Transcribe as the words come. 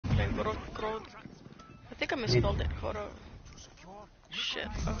think I misspelled it. Hold up. Shit.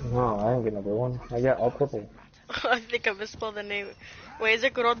 No, I didn't get number one. I got all purple. I think I misspelled the name. Wait, is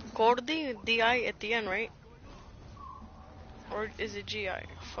it Gordi? D-I at the end, right? Or is it G-I?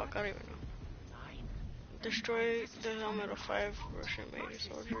 Fuck, I don't even know. Destroy the helmet of 5 Russian-made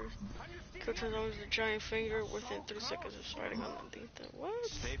soldiers. Kill turns with a giant finger within 3 seconds of starting underneath it. What?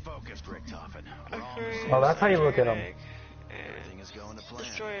 Stay focused, Richtofen. Oh, that's how you look at them. Everything is going to plan.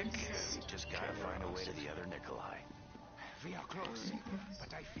 Destroy a You just gotta find a way to the other Nikolai. We are close,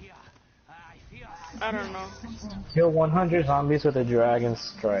 but I fear. I don't know. Kill 100 zombies with a dragon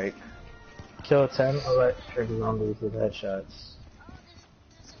strike. Kill 10 electric zombies with headshots.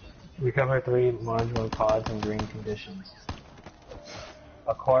 Recover 3 marginal pods in green conditions.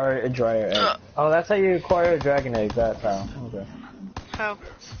 Acquire a dryer egg. Oh, that's how you acquire a dragon egg. That's how. Okay. How?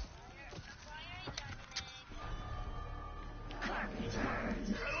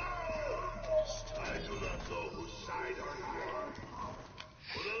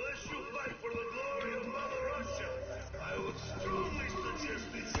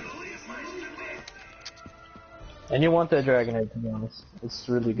 And you want that dragon egg, to be honest. It's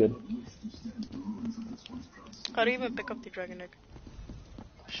really good. How do you even pick up the dragon egg?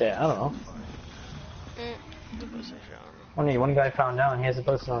 Shit, I don't know. One guy found out and he hasn't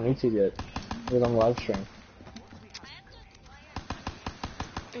posted on YouTube yet. He was on live stream.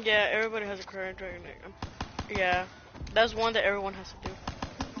 Yeah, everybody has a current dragon egg. Yeah, that's one that everyone has to do.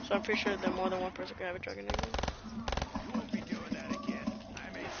 So I'm pretty sure that more than one person can have a dragon egg. Won't be doing that again. I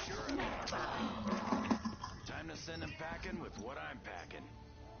made sure of it. Time to send them packing with what I'm packing.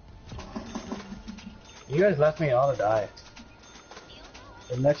 You guys left me all to die.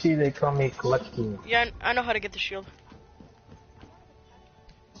 And next year they call me Collecting. Yeah, I know how to get the shield.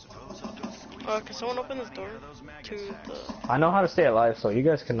 Oh, can someone open this door to the... I know how to stay alive, so you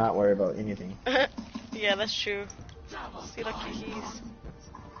guys cannot worry about anything. Yeah, that's true. See, like,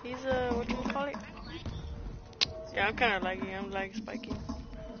 he's what you call it? Yeah, I'm kind of laggy. I'm lag spiky.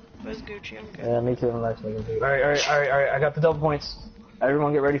 But it's Gucci, I'm good. Yeah, me too. I'm lag spiky. Alright. I got the double points.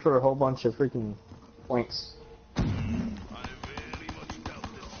 Everyone get ready for a whole bunch of freaking points.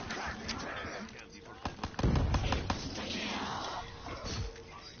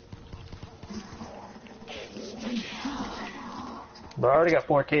 But I already got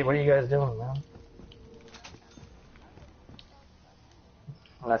 4K. What are you guys doing, man?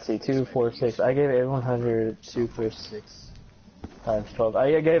 Let's see, 2, 4, 6. I gave everyone 100, 2, 4, 6 times 12.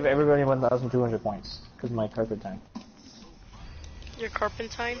 I gave everybody 1,200 points because of my carpet time. Your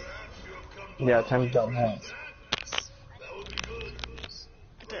carpentine? Yeah, times double points.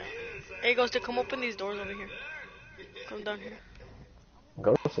 Okay. Hey, Ghost, to come open these doors over here. Come down here.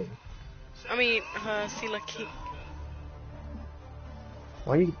 Go see. I mean, see, lucky.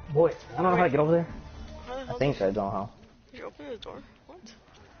 Why you, boy? I don't know how to get over there. How the hell I think I don't know how. Did you open the door? What?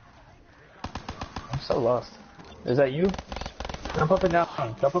 I'm so lost. Is that you? Jump up and down.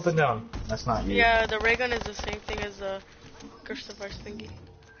 Jump up and down. That's not you. Yeah, the ray gun is the same thing as the Christopher's thingy.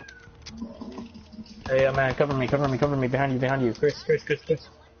 Hey, man, cover me. Behind you. Chris. Chris.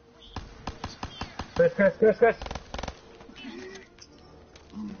 That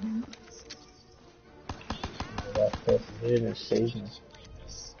didn't save me.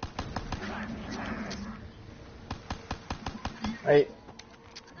 Hey.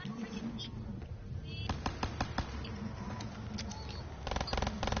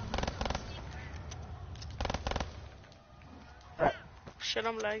 Shit,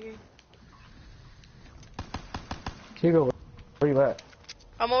 I'm lagging. Hugo, where you at?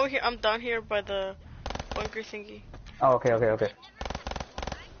 I'm over here. I'm down here by the bunker thingy. Oh, okay.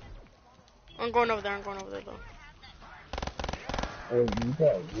 I'm going over there though. Oh, you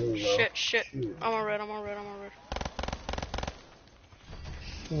got really Shit. Shoot. I'm on red.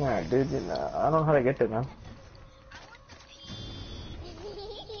 Nah, dude, I don't know how to get there, man.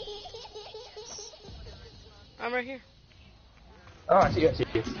 I'm right here. Oh, I see you.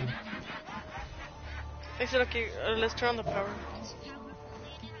 I said, okay, let's turn on the power.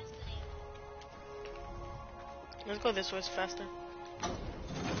 Let's go this way, it's faster.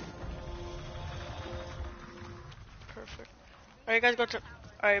 Perfect. Alright, guys, go to.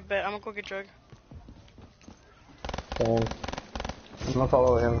 Alright, bet. I'm gonna go get Drug. And I'm gonna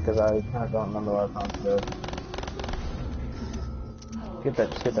follow him because I kind of don't remember what I found to do. Get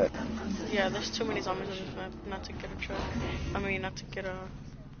that. Yeah, there's too many zombies on this map not to get a truck. I mean, not to get a...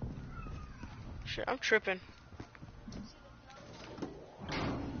 Shit, I'm tripping.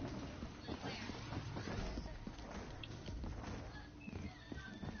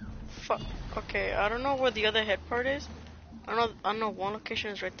 Fuck. Okay, I don't know where the other head part is. I know one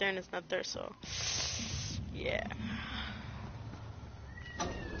location is right there and it's not there, so... Yeah.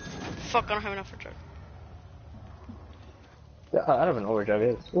 Fuck, I don't have enough for drug. Yeah, I don't even know where Jug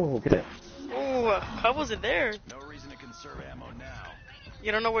is. Ooh, get it. Ooh, how was it there? No reason to conserve ammo now.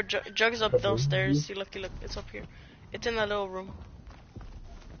 You don't know where Jug is up those stairs. See, look, it's up here. It's in that little room.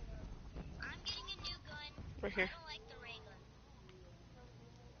 Right here.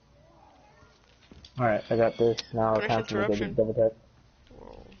 Alright, I got this. Now Finish time for me to interruption. get double tap.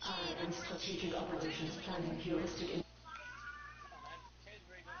 Whoa.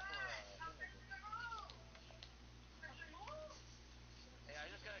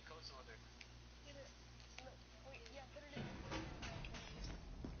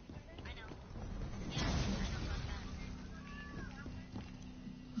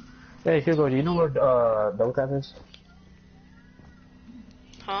 Hey, Hugo, do you know where double tap is?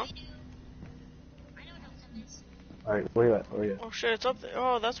 Huh? Alright, where you at? Where you at? Oh shit, it's up there.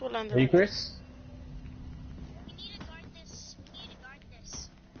 Oh, that's what landed. Are you Chris?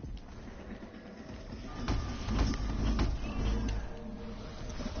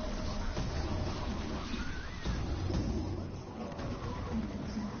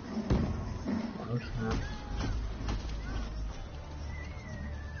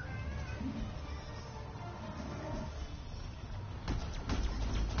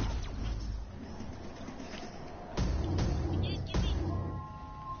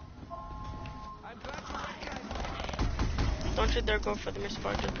 Don't you dare go for the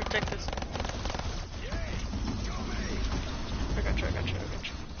misfire. Just protect this. I got you.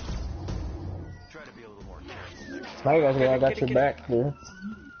 Try to be a little more careful. Alright guys, I got your back, dude.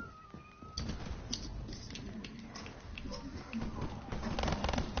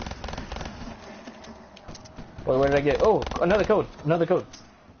 Wait, where did I get? Oh, another code. Another code.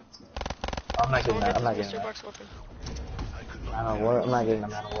 I'm not getting that. I'm not getting that. I don't know what. I'm not getting no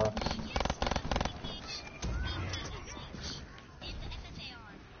matter what.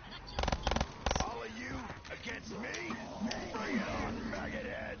 All of you against me? Bring it on, maggot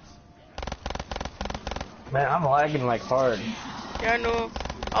heads! Man, I'm lagging like hard. Yeah, I know.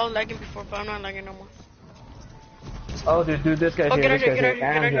 I was lagging before, but I'm not lagging no more. Oh, dude, this guy's Oh, here. get out This here, guy's get out here. here,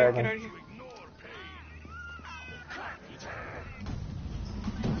 And get out dragon. here, get out here.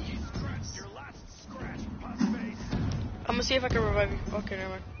 I'm gonna see if I can revive you. Okay, never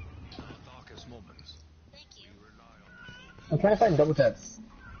mind. I'm trying to find double tap.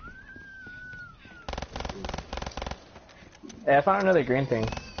 Hey, I found another green thing.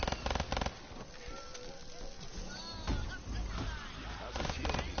 How's it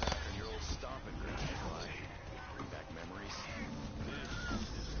feel to be back on your old stomping ground, Eli? Bring back memories?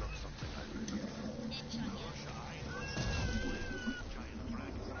 This is not something I forget.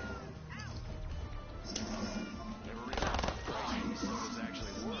 Never realized how pricey these sodas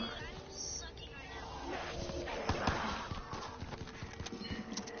actually were.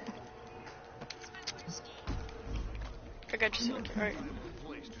 I got you, Silky.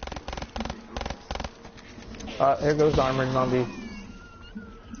 Alright. Here goes the armored zombie.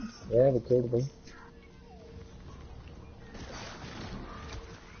 Yeah, we killed him.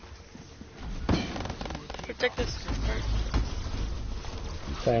 Protect this. Alright.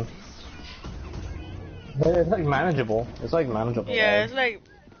 Okay. But it's like manageable. It's like manageable. Yeah, right? it's like,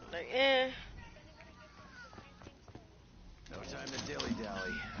 eh. No time to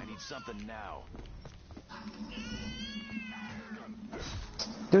dilly-dally. I need something now.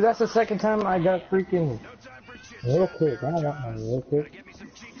 Dude, that's the second time I got freaking No time for chit real chat, quick. I don't want my Jaws. real Gotta quick. get me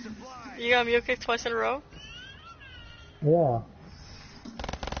some cheap supplies. You got me okay twice in a row? Yeah.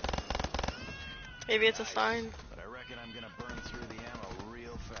 Maybe it's a sign. But I reckon I'm gonna burn through the ammo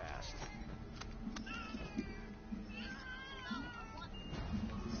real fast.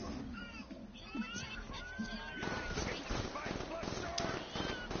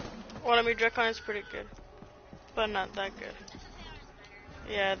 Well, I mean, Drakon is pretty good. But not that good.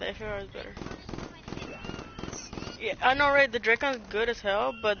 Yeah, the FFR is better. Yeah, I know, right? The Dracon's good as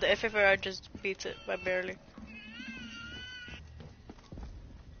hell, but the FFR just beats it by barely.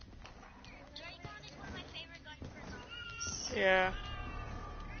 Yeah.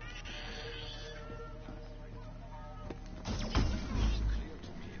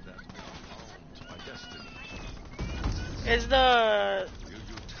 It's the...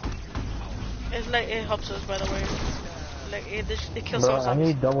 It's like, it helps us, by the way. Like, it kills Bro, some I zombies.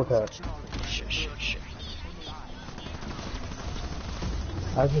 need double tap. Shit.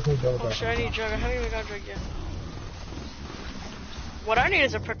 I just need double Oh tap. shit, I need drug. I haven't even got drug yet. What I need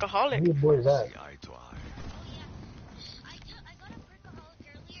is a perkaholic. Whose boy is that? Eye to eye.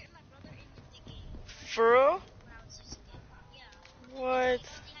 For real? What?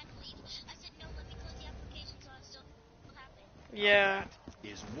 Yeah.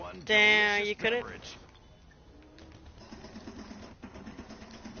 Is one Damn, delicious you couldn't? beverage.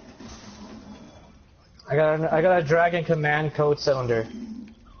 I got a Dragon Command Code Cylinder.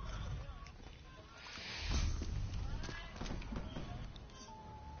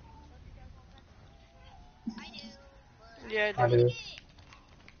 Yeah, I I do. do.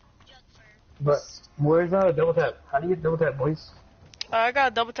 But where's the double tap? How do you get double tap, boys? I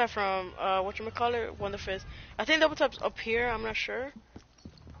got a double tap from whatchamacallit, Wonderfizz. I think double tap's up here, I'm not sure.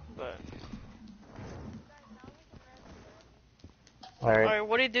 But Alright. alright,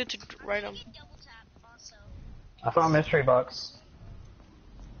 what do you do to write them? I found a mystery box.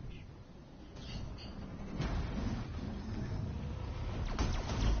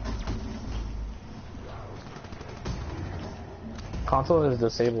 Console is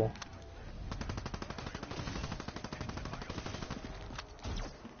disabled.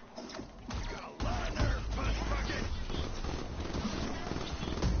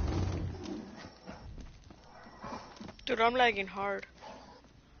 Dude, I'm lagging hard.